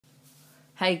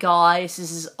Hey guys, this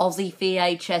is Aussie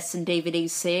VHS and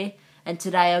DVDs here, and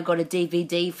today I got a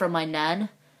DVD from my nan,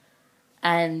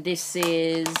 and this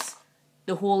is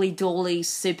the Hooley Dooleys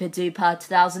Super Dooper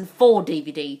 2004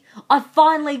 DVD. I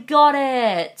finally got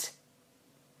it!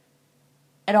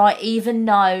 And I even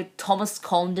know Thomas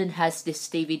Condon has this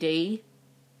DVD.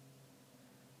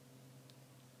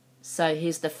 So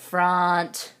here's the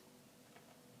front,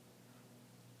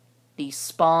 the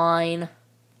spine,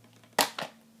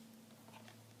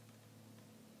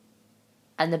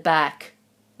 and the back.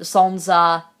 The songs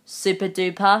are Super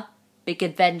Dooper, Big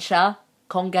Adventure,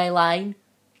 Conga Lane,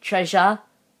 Treasure,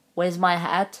 Where's My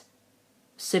Hat,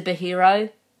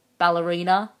 Superhero,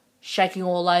 Ballerina, Shaking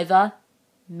All Over,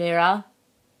 Mirror,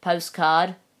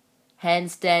 Postcard,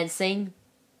 Hands Dancing,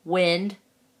 Wind,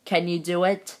 Can You Do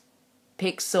It,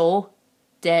 Pixel,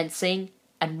 Dancing,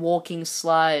 and Walking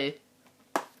Slow.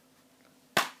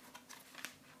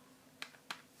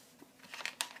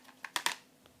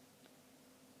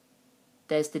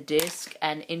 There's the disc,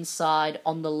 and inside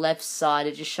on the left side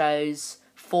it just shows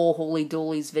 4 Hooley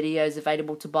Dooleys videos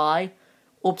available to buy.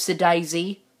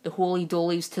 Oops-a-daisy, the Hooley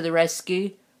Dooleys to the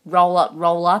rescue, Roll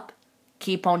Up,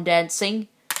 Keep on Dancing.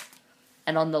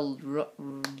 And on the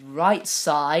right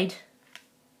side,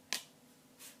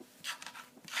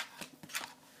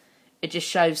 it just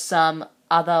shows some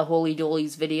other Hooley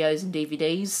Dooleys videos and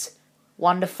DVDs.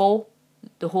 Wonderful,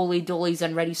 the Hooley Dooleys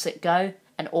and Ready Set Go,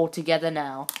 and All Together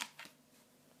Now.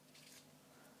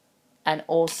 And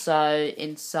also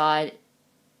inside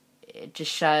it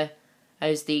just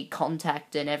shows the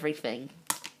contact and everything.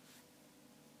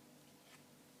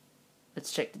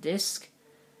 Let's check the disc.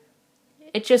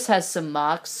 It just has some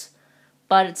marks,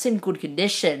 but it's in good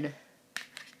condition.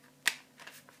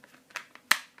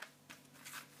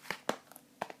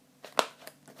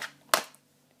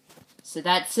 So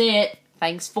that's it.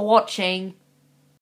 Thanks for watching.